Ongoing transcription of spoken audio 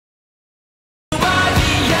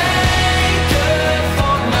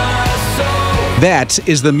That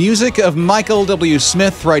is the music of Micheal W.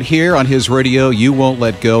 Smith right here on his radio, You Won't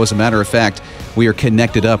Let Go. As a matter of fact, we are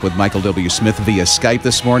connected up with Micheal W. Smith via Skype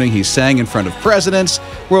this morning. He sang in front of presidents,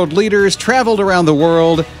 world leaders, traveled around the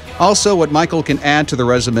world. Also, what Micheal can add to the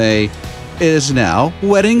resume is now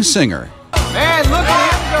wedding singer. Man, look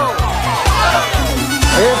at him go.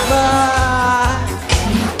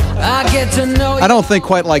 If I get to know you. I don't think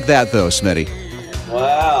quite like that, though, Smitty.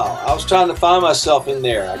 Wow, I was trying to find myself in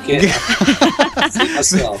there. I can't see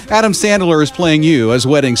myself. Adam Sandler is playing you as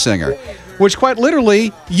wedding singer, which quite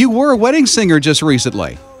literally, you were a wedding singer just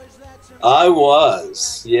recently. I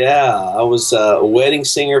was, yeah. I was a wedding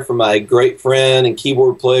singer for my great friend and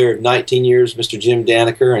keyboard player of 19 years, Mr. Jim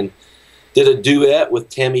Danaker, and did a duet with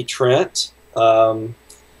Tammy Trent. And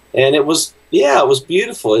it was, yeah, it was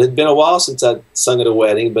beautiful. It had been a while since I'd sung at a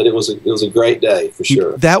wedding, but it was a great day for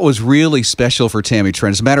sure. That was really special for Tammy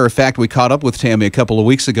Trent. As a matter of fact, we caught up with Tammy a couple of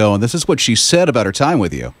weeks ago, and this is what she said about her time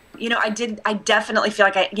with you. You know, I definitely feel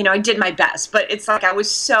like I did my best, but it's like I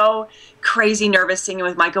was so crazy nervous singing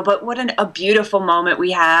with Micheal, but what a beautiful moment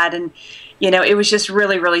we had. And, you know, it was just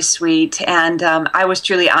really, really sweet. And I was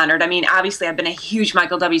truly honored. I mean, obviously I've been a huge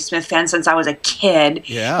Micheal W. Smith fan since I was a kid.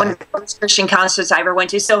 Yeah. One of the first Christian concerts I ever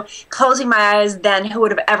went to. So closing my eyes then, who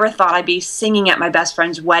would have ever thought I'd be singing at my best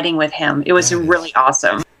friend's wedding with him? It was really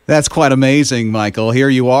awesome. That's quite amazing, Micheal. Here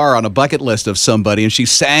you are on a bucket list of somebody, and she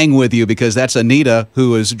sang with you because that's Anita,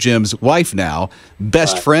 who is Jim's wife now,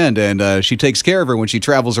 best friend, and she takes care of her when she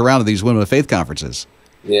travels around to these Women of Faith conferences.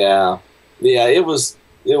 Yeah, yeah, it was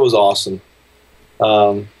awesome.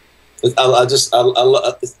 It's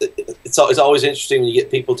always interesting when you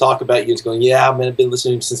get people talk about you. It's going, yeah, I've been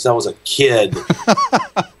listening since I was a kid.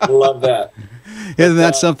 I love that. Isn't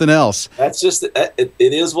that something else? That's just it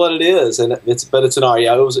is what it is, and it's an art.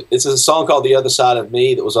 Yeah, it's a song called "The Other Side of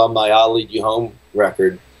Me" that was on my "I'll Lead You Home"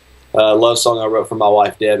 record, love song I wrote for my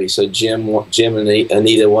wife Debbie. So Jim and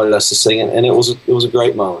Anita wanted us to sing it, and it was a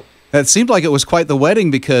great moment. It seemed like it was quite the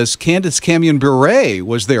wedding because Candace Camion Bure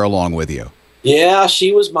was there along with you. Yeah,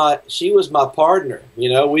 she was my partner. You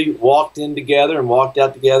know, we walked in together and walked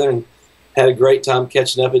out together and had a great time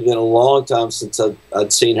catching up. It had been a long time since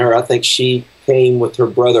I'd seen her. I think she came with her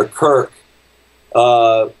brother Kirk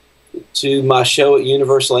to my show at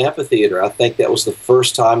Universal Amphitheater. I think that was the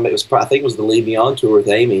first time. I think it was the Lead Me On tour with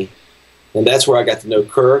Amy, and that's where I got to know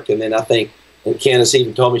Kirk. And then I think, and Candace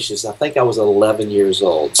even told me, she says, I think I was 11 years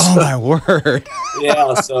old. So, oh my word!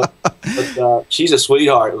 Yeah, so but, she's a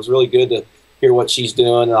sweetheart. It was really good to hear what she's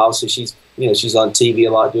doing. And obviously, she's on TV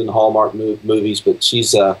a lot doing the Hallmark movies, but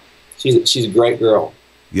she's a great girl.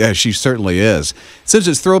 Yeah, she certainly is. Since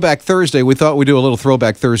it's Throwback Thursday, we thought we'd do a little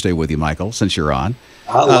Throwback Thursday with you, Micheal, since you're on.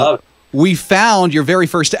 I love it. We found your very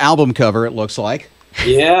first album cover, it looks like.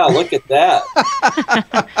 Yeah, look at that.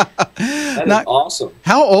 That is awesome.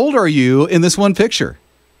 How old are you in this one picture?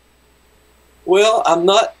 Well, I'm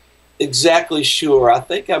not exactly sure. I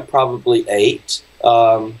think I'm probably 8.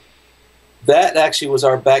 That actually was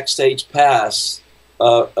our backstage pass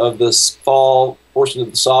of this fall portion of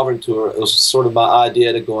the Sovereign Tour. It was sort of my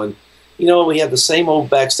idea to going, you know, we have the same old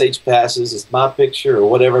backstage passes. It's my picture or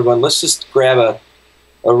whatever. Going, let's just grab a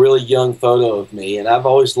really young photo of me. And I've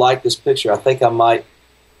always liked this picture. I think I might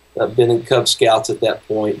have been in Cub Scouts at that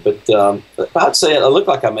point. But I'd say I look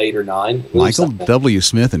like I'm 8 or 9. Micheal W.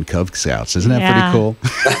 Smith in Cub Scouts. Isn't that pretty cool?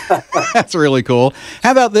 That's really cool.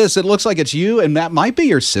 How about this? It looks like it's you, and that might be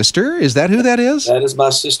your sister. Is that who that is? That is my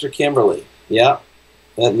sister, Kimberly. Yeah.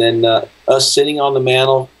 And then us sitting on the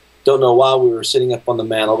mantle. Don't know why we were sitting up on the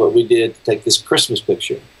mantle, but we did take this Christmas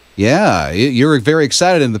picture. Yeah, you were very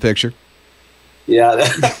excited in the picture. Yeah,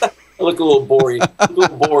 I look a little boring, a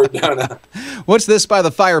little bored, don't I? What's this by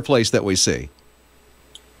the fireplace that we see?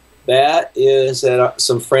 That is at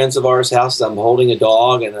some friends of ours' houses. I'm holding a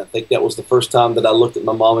dog, and I think that was the first time that I looked at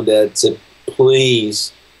my mom and dad and said,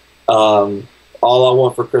 please, all I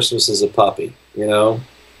want for Christmas is a puppy, you know?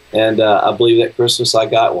 And I believe that Christmas I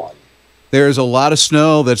got one. There's a lot of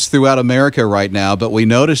snow that's throughout America right now, but we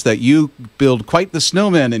noticed that you build quite the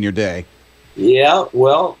snowman in your day. Yeah,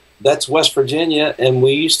 well, that's West Virginia, and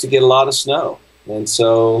we used to get a lot of snow. And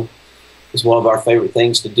so it's one of our favorite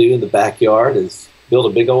things to do in the backyard is build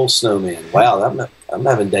a big old snowman. Wow, I'm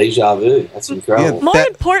having deja vu. That's incredible. Yeah, More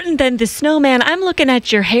important than the snowman, I'm looking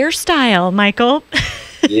at your hairstyle, Micheal.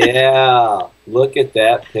 Yeah, look at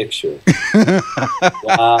that picture.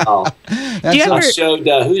 Wow. I showed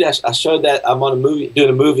that I'm on doing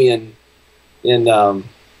a movie in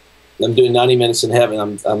I'm doing 90 Minutes in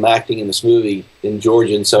Heaven. I'm acting in this movie in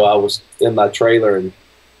Georgia, and so I was in my trailer, and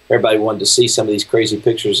everybody wanted to see some of these crazy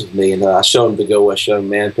pictures of me, and I showed them the Go West Young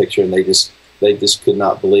Man picture, and they just they just could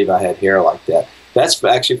not believe I had hair like that. That's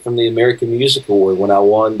actually from the American Music Award when I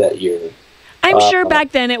won that year. I'm sure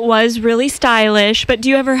back then it was really stylish, but do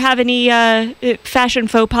you ever have any fashion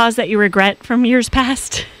faux pas that you regret from years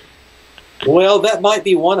past? Well, that might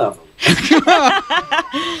be one of them.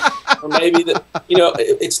 Or maybe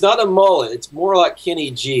it's not a mullet. It's more like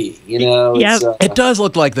Kenny G. Yep. It does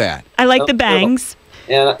look like that. I like the bangs.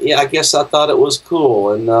 And yeah, I guess I thought it was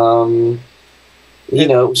cool. And it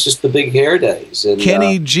was just the big hair days. And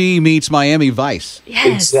Kenny G meets Miami Vice. Yes.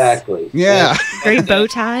 Exactly. Yeah. Great bow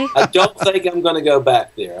tie. I don't think I'm going to go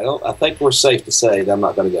back there. I think we're safe to say that I'm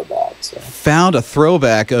not going to go back. So. Found a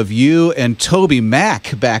throwback of you and Toby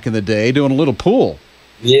Mac back in the day doing a little pool.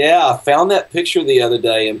 Yeah, I found that picture the other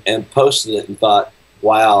day and posted it and thought,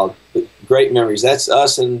 wow, great memories. That's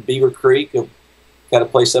us in Beaver Creek. Got a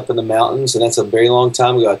place up in the mountains, and that's a very long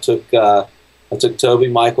time ago. I took Toby,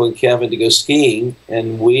 Michael, and Kevin to go skiing,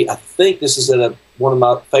 and I think this is at one of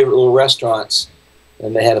my favorite little restaurants,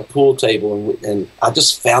 and they had a pool table, and I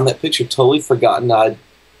just found that picture, totally forgotten that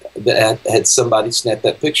I had somebody snap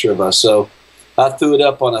that picture of us. So I threw it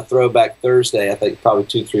up on a Throwback Thursday, I think probably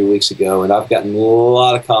 2-3 weeks ago, and I've gotten a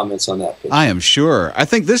lot of comments on that picture. I am sure. I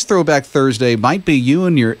think this Throwback Thursday might be you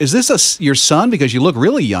and is this your son? Because you look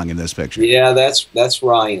really young in this picture. Yeah, that's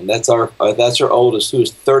Ryan. That's our oldest, who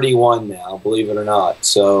is 31 now, believe it or not.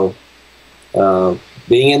 So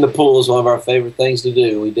being in the pool is one of our favorite things to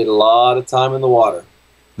do. We did a lot of time in the water.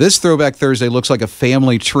 This Throwback Thursday looks like a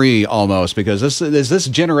family tree almost, because this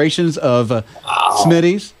generations of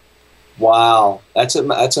Smitties. Wow, that's in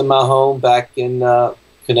my home back in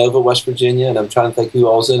Canova, West Virginia, and I'm trying to think who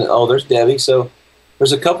all's in it. Oh, there's Debbie. So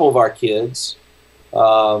there's a couple of our kids.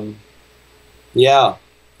 Yeah,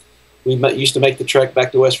 we used to make the trek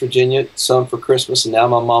back to West Virginia, some for Christmas, and now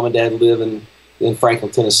my mom and dad live in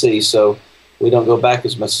Franklin, Tennessee, so we don't go back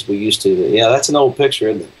as much as we used to. But yeah, that's an old picture,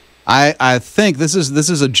 isn't it? I think this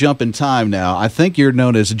is a jump in time now. I think you're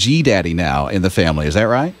known as G Daddy now in the family. Is that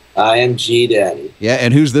right? I am G Daddy. Yeah,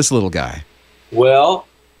 and who's this little guy? Well,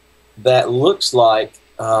 that looks like,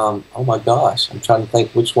 oh my gosh, I'm trying to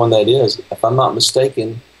think which one that is. If I'm not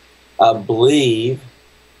mistaken, I believe,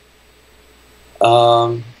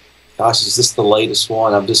 gosh, is this the latest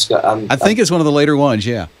one? I think it's one of the later ones,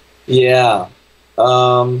 yeah. Yeah.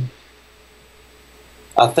 I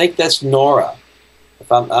think that's Nora.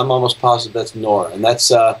 I'm almost positive that's Nora. And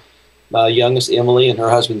that's my youngest, Emily, and her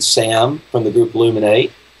husband, Sam, from the group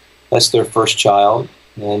Illuminate. That's their first child.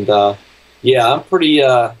 And, yeah, I'm pretty,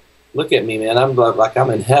 look at me, man. I'm like I'm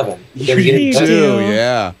in heaven. You do,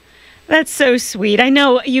 yeah. That's so sweet. I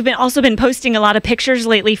know you've also been posting a lot of pictures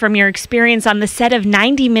lately from your experience on the set of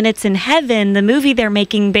 90 Minutes in Heaven, the movie they're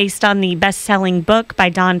making based on the best-selling book by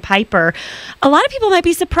Don Piper. A lot of people might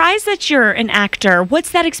be surprised that you're an actor.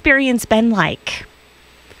 What's that experience been like?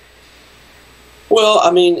 Well,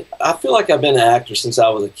 I mean, I feel like I've been an actor since I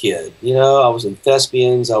was a kid. You know, I was in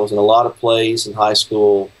Thespians. I was in a lot of plays in high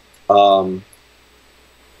school.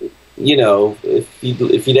 You know, if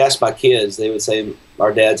you'd ask my kids, they would say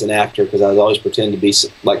our dad's an actor, because I was always pretending to be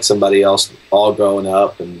like somebody else, all growing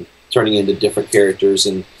up and turning into different characters.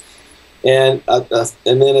 And then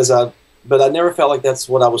but I never felt like that's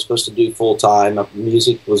what I was supposed to do full time.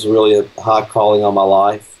 Music was really a high calling on my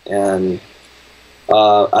life, and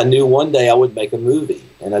I knew one day I would make a movie,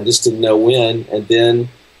 and I just didn't know when. And then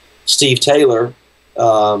Steve Taylor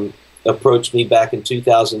approached me back in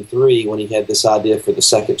 2003 when he had this idea for The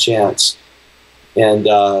Second Chance.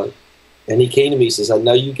 And he came to me and says, I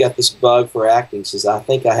know you got this bug for acting. He says, I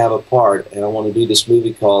think I have a part, and I want to do this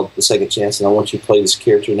movie called The Second Chance, and I want you to play this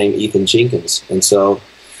character named Ethan Jenkins. And so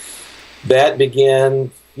that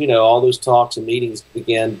began, you know, all those talks and meetings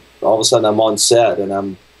began. All of a sudden I'm on set, and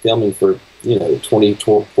I'm filming for,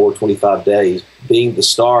 24, 25 days, being the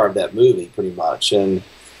star of that movie pretty much. And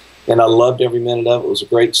I loved every minute of it. It was a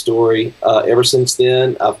great story. Ever since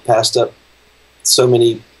then, I've passed up so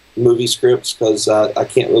many movie scripts because I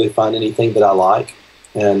can't really find anything that I like.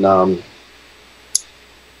 And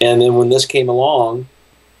then when this came along,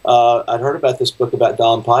 I'd heard about this book about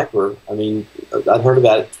Don Piper. I mean, I'd heard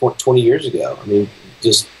about it 20 years ago. I mean,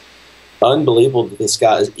 just unbelievable that this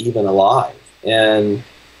guy is even alive. And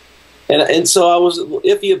so I was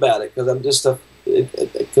iffy about it, because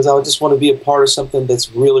because I just want to be a part of something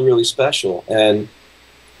that's really, really special. And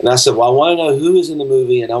I said, well, I want to know who is in the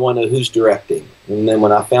movie, and I want to know who's directing. And then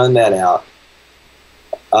when I found that out,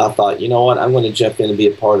 I thought, you know what, I'm going to jump in and be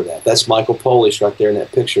a part of that. That's Michael Polish right there in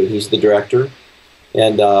that picture. He's the director.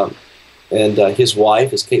 And his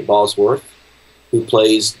wife is Kate Bosworth, who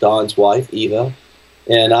plays Don's wife, Eva.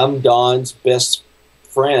 And I'm Don's best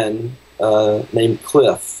friend, named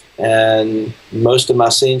Cliff, and most of my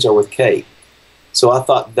scenes are with Kate. So I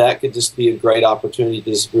thought that could just be a great opportunity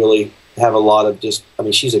to just really have a lot of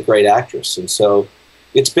she's a great actress, and so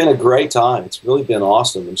it's been a great time. It's really been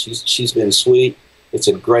awesome, and she's been sweet. It's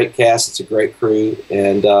a great cast. It's a great crew,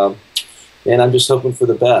 and I'm just hoping for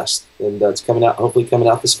the best. And it's hopefully coming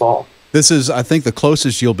out this fall. This is, I think, the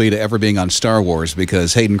closest you'll be to ever being on Star Wars,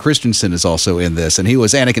 because Hayden Christensen is also in this, and he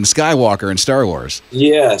was Anakin Skywalker in Star Wars.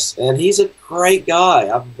 Yes, and he's a great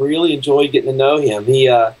guy. I've really enjoyed getting to know him.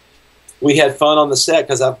 We had fun on the set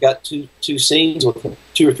because I've got two or three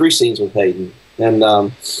scenes with Hayden,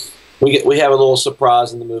 and we have a little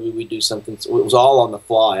surprise in the movie. We do something. It was all on the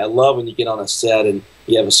fly. I love when you get on a set and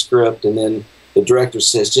you have a script, and then the director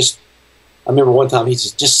says, I remember one time he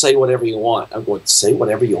says, just say whatever you want. I'm going, say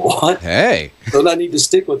whatever you want? Hey. So I need to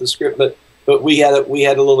stick with the script. But we had a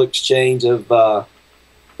little exchange of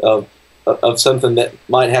something that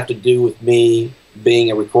might have to do with me being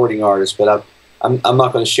a recording artist. But I'm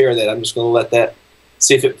not going to share that. I'm just going to let that,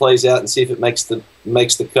 see if it plays out and see if it makes the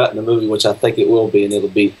cut in the movie, which I think it will be, and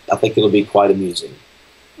I think it'll be quite amusing.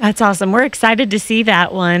 That's awesome. We're excited to see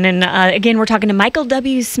that one. And again, we're talking to Micheal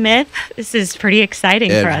W. Smith. This is pretty exciting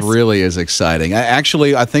for us. It really is exciting. I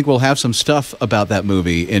think we'll have some stuff about that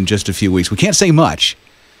movie in just a few weeks. We can't say much,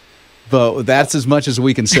 but that's as much as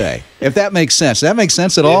we can say. If that makes sense. Does that make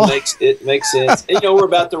sense at all? It makes sense. And, we're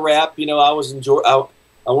about to wrap.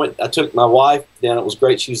 I took my wife down. It was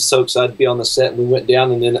great. She was so excited to be on the set. And we went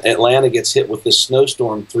down, and then Atlanta gets hit with this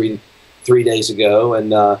snowstorm three days ago,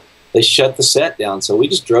 and they shut the set down. So we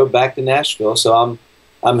just drove back to Nashville. So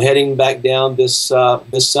I'm heading back down this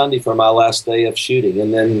Sunday for my last day of shooting,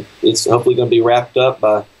 and then it's hopefully going to be wrapped up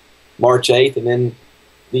by March 8th, and then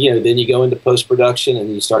you go into post-production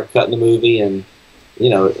and you start cutting the movie, and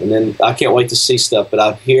then I can't wait to see stuff. But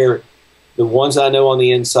I hear the ones I know on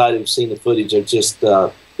the inside who've seen the footage are just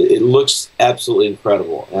it looks absolutely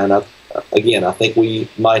incredible, and I think we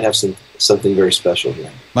might have something very special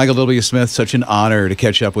here. Micheal W. Smith, such an honor to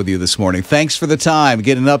catch up with you this morning. Thanks for the time,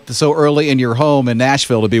 getting up so early in your home in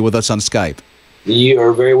Nashville to be with us on Skype. You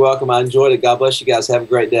are very welcome. I enjoyed it. God bless you guys. Have a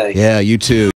great day. Yeah, you too.